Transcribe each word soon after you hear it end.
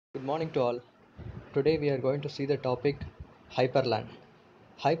Good morning to all. Today we are going to see the topic HiperLAN.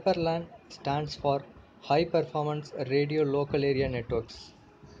 HiperLAN stands for High Performance Radio Local Area Networks.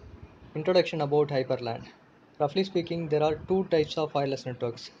 Introduction about HiperLAN. Roughly speaking, there are two types of wireless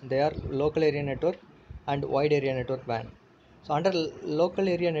networks. They are local area network and wide area network WAN. So under local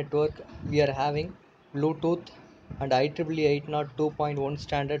area network, we are having Bluetooth and IEEE 802.1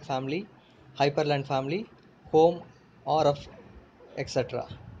 standard family, HiperLAN family, home, RF, etc.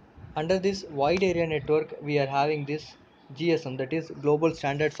 Under this wide area network, we are having this GSM, that is Global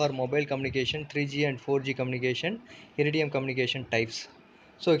Standard for Mobile Communication, 3G and 4G communication, Iridium communication types.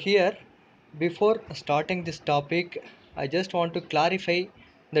 So here, before starting this topic, I just want to clarify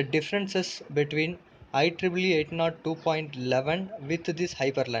the differences between IEEE 802.11 with this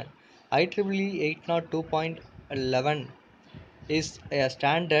HiperLAN. IEEE 802.11 is a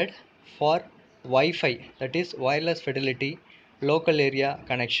standard for Wi-Fi, that is wireless fidelity local area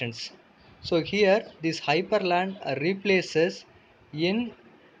connections. So here this HiperLAN replaces in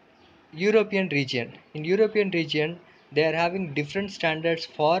European region. In European region, they are having different standards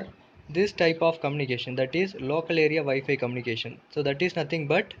for this type of communication, that is local area Wi-Fi communication. So that is nothing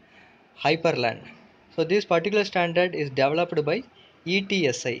but HiperLAN. So this particular standard is developed by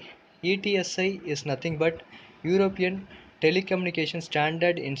ETSI. ETSI is nothing but European Telecommunication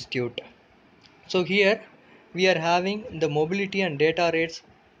Standard Institute. So here we are having the mobility and data rates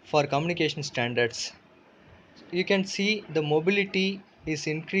for communication standards. You can see the mobility is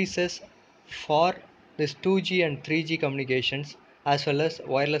increases for this 2G and 3G communications as well as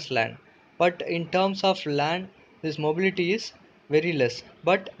wireless LAN. But in terms of LAN, this mobility is very less,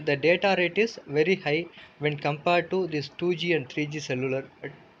 but the data rate is very high when compared to this 2G and 3G cellular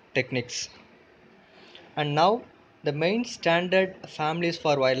techniques. And now the main standard families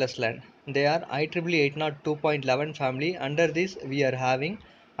for wireless LAN. They are IEEE 802.11 family. Under this we are having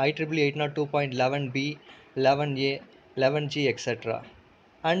IEEE 802.11b, 11a, 11g, etc.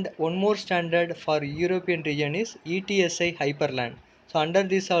 And one more standard for European region is ETSI HiperLAN. So under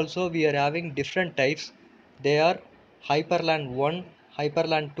this also we are having different types. They are HiperLAN 1,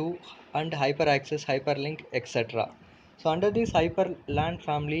 HiperLAN 2 and HyperAccess, HyperLink, etc. So under this HiperLAN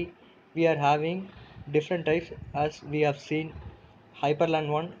family we are having different types, as we have seen HiperLAN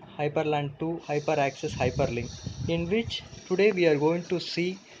 1, HiperLAN 2, HyperAccess, HyperLink, in which today we are going to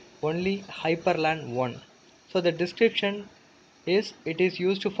see only HiperLAN 1. So the description is it is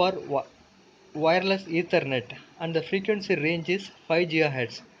used for wireless Ethernet and the frequency range is 5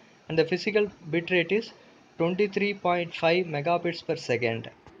 GHz and the physical bitrate is 23.5 megabits per second.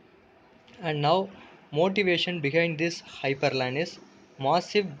 And now motivation behind this HiperLAN is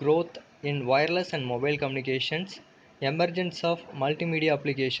massive growth in wireless and mobile communications, emergence of multimedia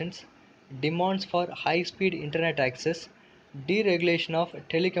applications, demands for high-speed internet access, deregulation of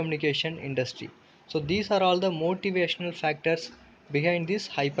telecommunication industry. So these are all the motivational factors behind this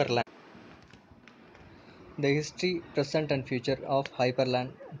HiperLAN. The history, present and future of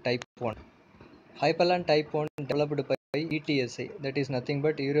HiperLAN Type 1. HiperLAN Type 1 developed by ETSA, that is nothing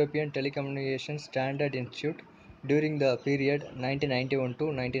but European Telecommunication Standard Institute, during the period 1991 to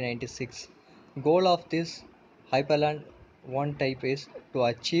 1996. Goal of this HiperLAN 1 type is to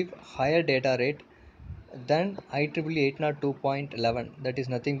achieve higher data rate than IEEE 802.11, that is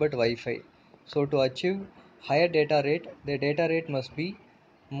nothing but Wi-Fi. So to achieve higher data rate, the data rate must be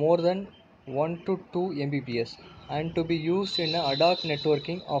more than 1 to 2 Mbps and to be used in ad hoc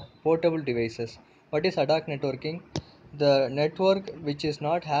networking of portable devices. What is ad hoc networking? The network which is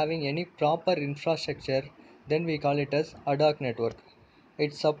not having any proper infrastructure, then we call it as ad hoc network.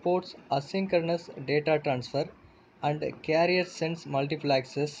 It supports asynchronous data transfer and carrier sense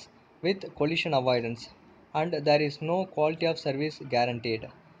multiplexes with collision avoidance, and there is no quality of service guaranteed.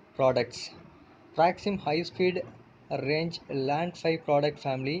 Products: Proxim high speed range LAN 5 product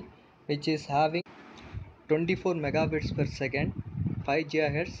family, which is having 24 megabits per second, 5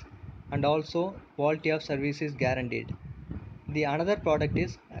 GHz, and also quality of service is guaranteed. The another product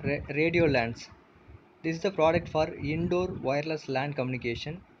is Radio LANs. This is the product for indoor wireless LAN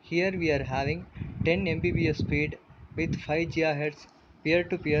communication. Here we are having 10 Mbps speed with 5 GHz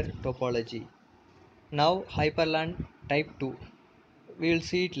peer-to-peer topology. Now HiperLAN Type 2. We will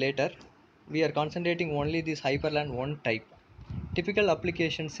see it later. We are concentrating only this HiperLAN 1 type. Typical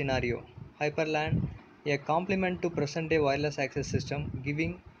application scenario: HiperLAN, a complement to present-day wireless access system,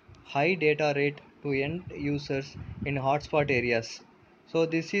 giving high data rate to end users in hotspot areas. So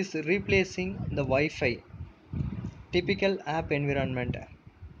this is replacing the Wi-Fi. Typical app environment: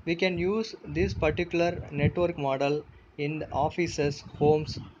 we can use this particular network model in offices,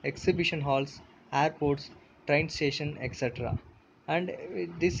 homes, exhibition halls, airports, train station, etc. and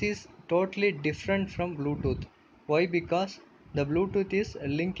this is totally different from Bluetooth. Why? Because the Bluetooth is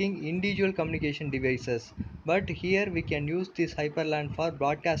linking individual communication devices, but here we can use this HiperLAN for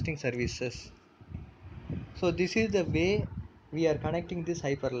broadcasting services. So this is the way we are connecting this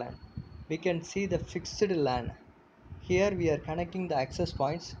HiperLAN. We can see the fixed LAN. Here we are connecting the access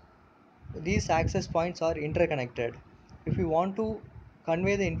points. These access points are interconnected. If we want to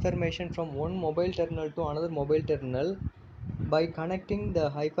convey the information from one mobile terminal to another mobile terminal, by connecting the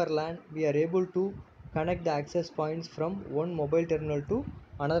HiperLAN, we are able to connect the access points from one mobile terminal to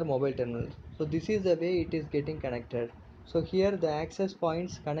another mobile terminal. So this is the way it is getting connected. So here the access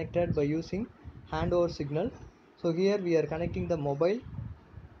points connected by using handover signal. So here we are connecting the mobile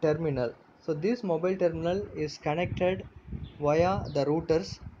terminal. So this mobile terminal is connected via the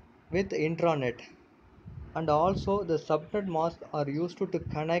routers with intranet, and also the subnet masks are used to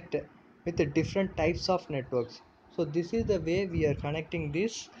connect with the different types of networks. So this is the way we are connecting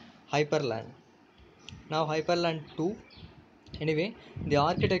this HiperLAN. Now HiperLAN 2. Anyway, the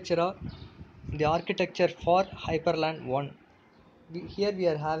architecture for HiperLAN 1. Here we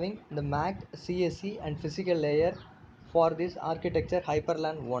are having the MAC, CSE and physical layer for this architecture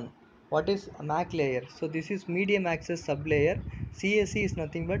HiperLAN 1. What is MAC layer? So this is medium access sublayer. CSE is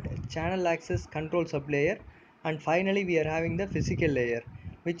nothing but channel access control sublayer, and finally we are having the physical layer,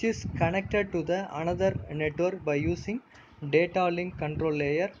 which is connected to the another network by using data link control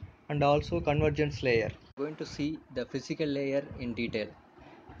layer and also convergence layer. Going to see the physical layer in detail.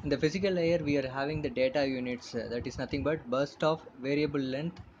 In the physical layer, we are having the data units, that is nothing but burst of variable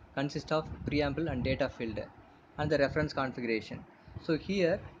length consist of preamble and data field and the reference configuration. So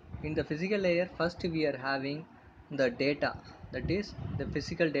here in the physical layer, first we are having the data, that is the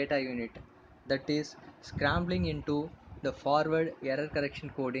physical data unit, that is scrambling into the forward error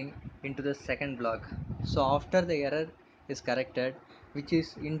correction coding into the second block. So after the error is corrected, which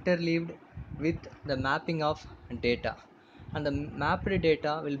is interleaved with the mapping of data, and the mapped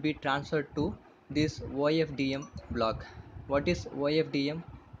data will be transferred to this OFDM block. What is OFDM?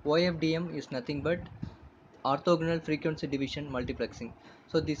 OFDM is nothing but orthogonal frequency division multiplexing.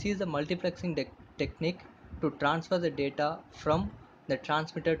 So this is the multiplexing technique to transfer the data from the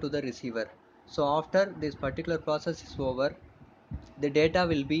transmitter to the receiver. So after this particular process is over, the data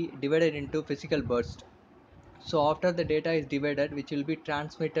will be divided into physical bursts. So after the data is divided, which will be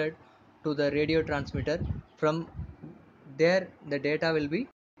transmitted to the radio transmitter, from there the data will be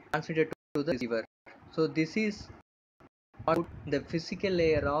transmitted to the receiver. So this is about the physical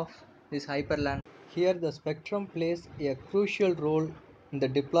layer of this HiperLAN. Here the spectrum plays a crucial role in the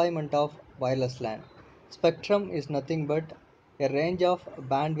deployment of wireless LAN. Spectrum is nothing but a range of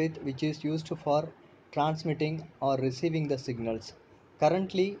bandwidth which is used for transmitting or receiving the signals.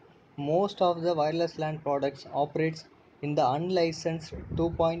 Currently, most of the wireless LAN products operates in the unlicensed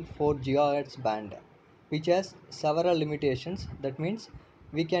 2.4 GHz band, which has several limitations. That means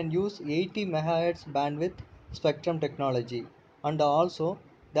we can use 80 MHz bandwidth spectrum technology, and also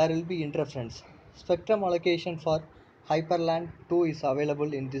there will be interference. Spectrum allocation for HiperLAN 2 is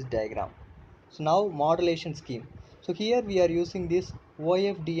available in this diagram. So now modulation scheme. So here we are using this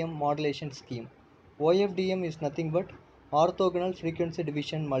OFDM modulation scheme. OFDM is nothing but orthogonal frequency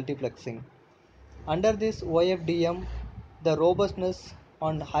division multiplexing. Under this OFDM, the robustness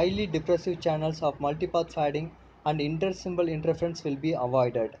on highly depressive channels of multipath fading and intersymbol interference will be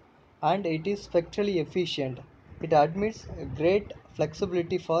avoided, and it is spectrally efficient. It admits great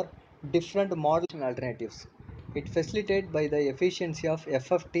flexibility for different modulation alternatives. It facilitated by the efficiency of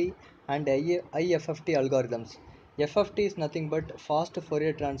FFT and IFFT algorithms. FFT is nothing but fast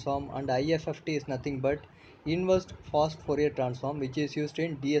Fourier transform, and IFFT is nothing but inverse fast Fourier transform, which is used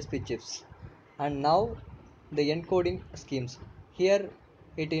in DSP chips. And now the encoding schemes. Here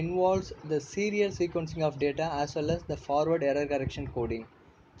it involves the serial sequencing of data as well as the forward error correction coding.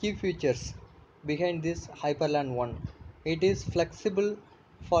 Key features behind this HiperLAN 1. It is flexible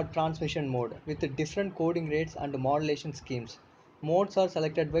for transmission mode with different coding rates and modulation schemes. Modes are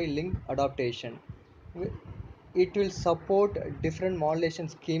selected by link adaptation. It will support different modulation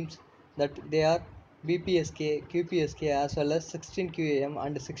schemes, that they are BPSK, QPSK as well as 16 QAM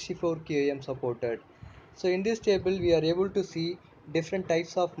and 64 QAM supported. So in this table we are able to see different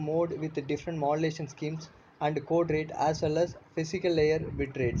types of mode with different modulation schemes and code rate as well as physical layer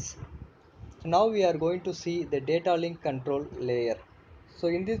bit rates. So now we are going to see the data link control layer. So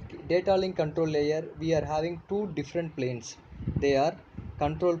in this data link control layer, we are having two different planes. They are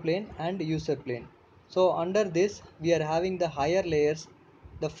control plane and user plane. So under this, we are having the higher layers.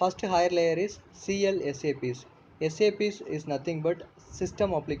 The first higher layer is CL SAPs. SAPs is nothing but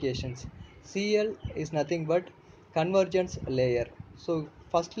system applications. CL is nothing but convergence layer. So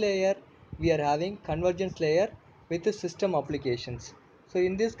first layer we are having convergence layer with the system applications. So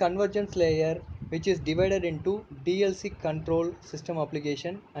in this convergence layer, which is divided into DLC control system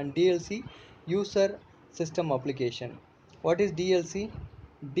application and DLC user system application. What is DLC?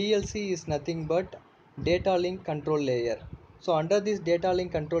 DLC is nothing but data link control layer. So under this data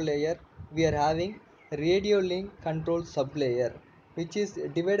link control layer, we are having radio link control sublayer, which is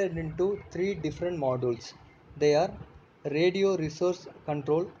divided into three different modules. They are radio resource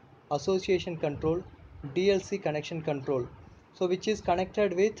control, association control, DLC connection control. So which is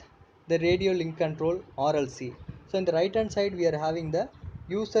connected with the radio link control RLC. So in the right hand side we are having the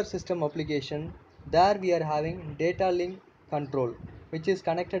user system application. There we are having data link control, which is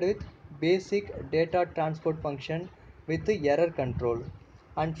connected with basic data transport function with the error control.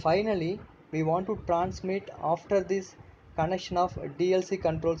 And finally we want to transmit after this connection of DLC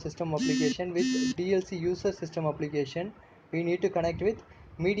control system application with DLC user system application. We need to connect with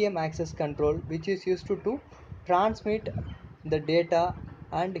medium access control, which is used to transmit the data,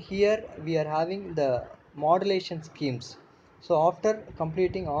 and here we are having the modulation schemes. So after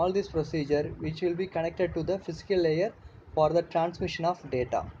completing all this procedure, which will be connected to the physical layer for the transmission of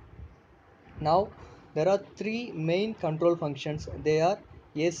data. Now there are three main control functions. They are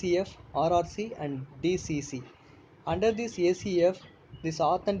ACF, RRC and DCC. Under this ACF, this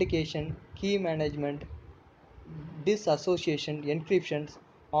authentication, key management, disassociation, encryptions,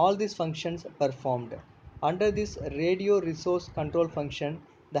 all these functions performed. Under this radio resource control function,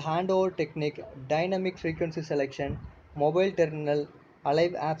 the handover technique, dynamic frequency selection, mobile terminal,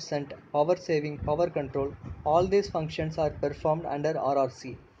 alive absent, power saving, power control, all these functions are performed under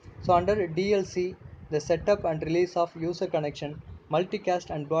RRC. So under DLC, the setup and release of user connection, multicast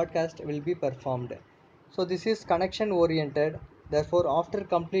and broadcast will be performed. So this is connection oriented. Therefore, after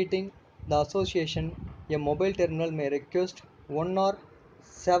completing the association, a mobile terminal may request one or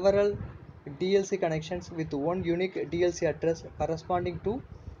several DLC connections with one unique DLC address corresponding to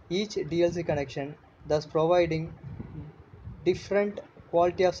each DLC connection, thus providing different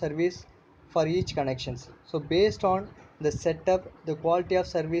quality of service for each connections. So based on the setup, the quality of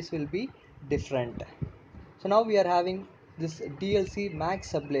service will be different. So now we are having this DLC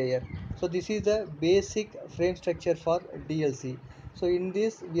max sublayer. So this is the basic frame structure for DLC. So in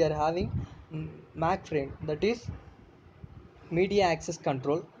this we are having MAC frame, that is media access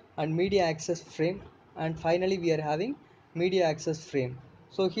control and media access frame, and finally we are having media access frame.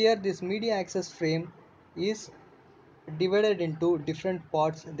 So here this media access frame is divided into different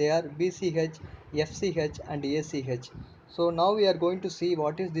parts. They are BCH, FCH and ACH. So now we are going to see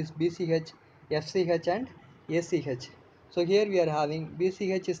what is this BCH, FCH and ACH. So here we are having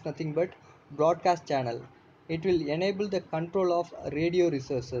BCH is nothing but broadcast channel. It will enable the control of radio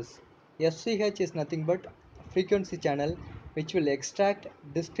resources. FCH is nothing but frequency channel, which will extract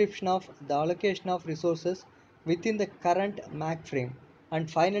description of the allocation of resources within the current MAC frame. And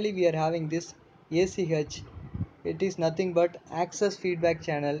finally we are having this ACH. It is nothing but access feedback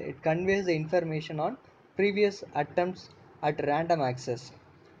channel. It conveys the information on previous attempts at random access.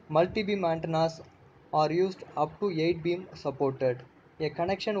 Multi-beam antennas are used up to 8 beam supported. A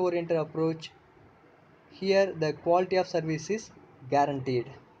connection oriented approach. Here the quality of service is guaranteed.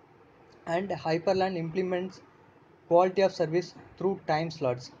 And HiperLAN implements quality of service through time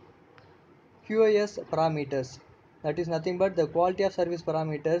slots. QoS parameters, that is nothing but the quality of service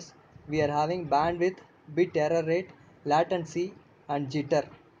parameters. We are having bandwidth, bit error rate, latency and jitter.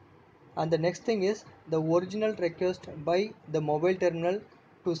 And the next thing is the original request by the mobile terminal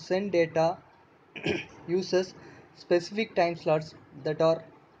to send data uses specific time slots that are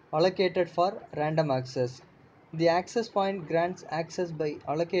allocated for random access. The access point grants access by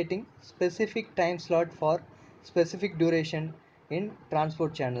allocating specific time slot for specific duration in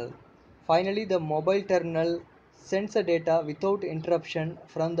transport channel. Finally, the mobile terminal sends the data without interruption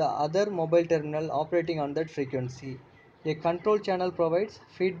from the other mobile terminal operating on that frequency. A control channel provides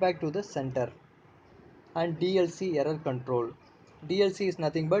feedback to the center. And DLC error control. DLC is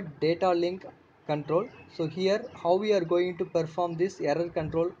nothing but data link control. So here how we are going to perform this error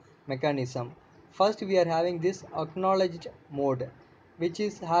control mechanism. First we are having this acknowledged mode, which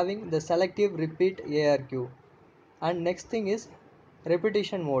is having the selective repeat ARQ. And next thing is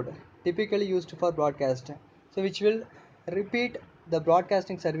repetition mode, typically used for broadcast, so which will repeat the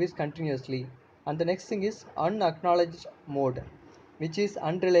broadcasting service continuously. And the next thing is unacknowledged mode, which is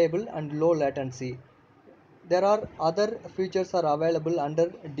unreliable and low latency. There are other features are available under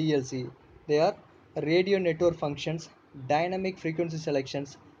DLC. They are radio network functions, dynamic frequency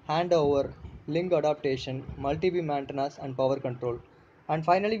selections, handover, link adaptation, multi-beam antennas and power control. And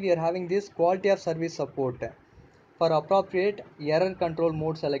finally we are having this quality of service support. For appropriate error control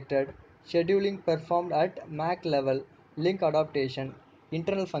mode selected, scheduling performed at MAC level, link adaptation,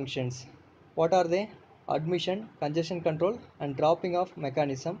 internal functions. What are they? Admission, congestion control, and dropping off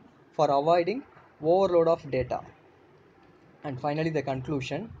mechanism for avoiding overload of data. And finally, the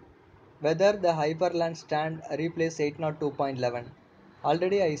conclusion, whether the HiperLAN stand replace 802.11.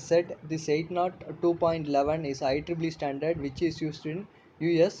 Already I said this 802.11 is IEEE standard which is used in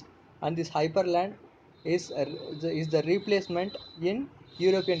US, and this HiperLAN is the replacement in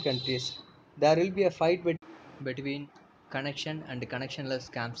European countries. There will be a fight between connection and connectionless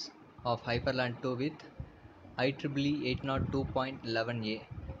scams of HiperLAN 2 with IEEE 802.11a.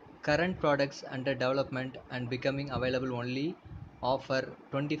 Current products under development and becoming available only offer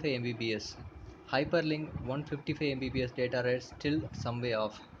 25 Mbps. Hyperlink 155 Mbps data rate still some way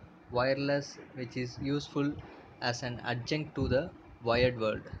off. Wireless, which is useful as an adjunct to the wired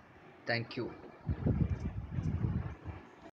world. Thank you.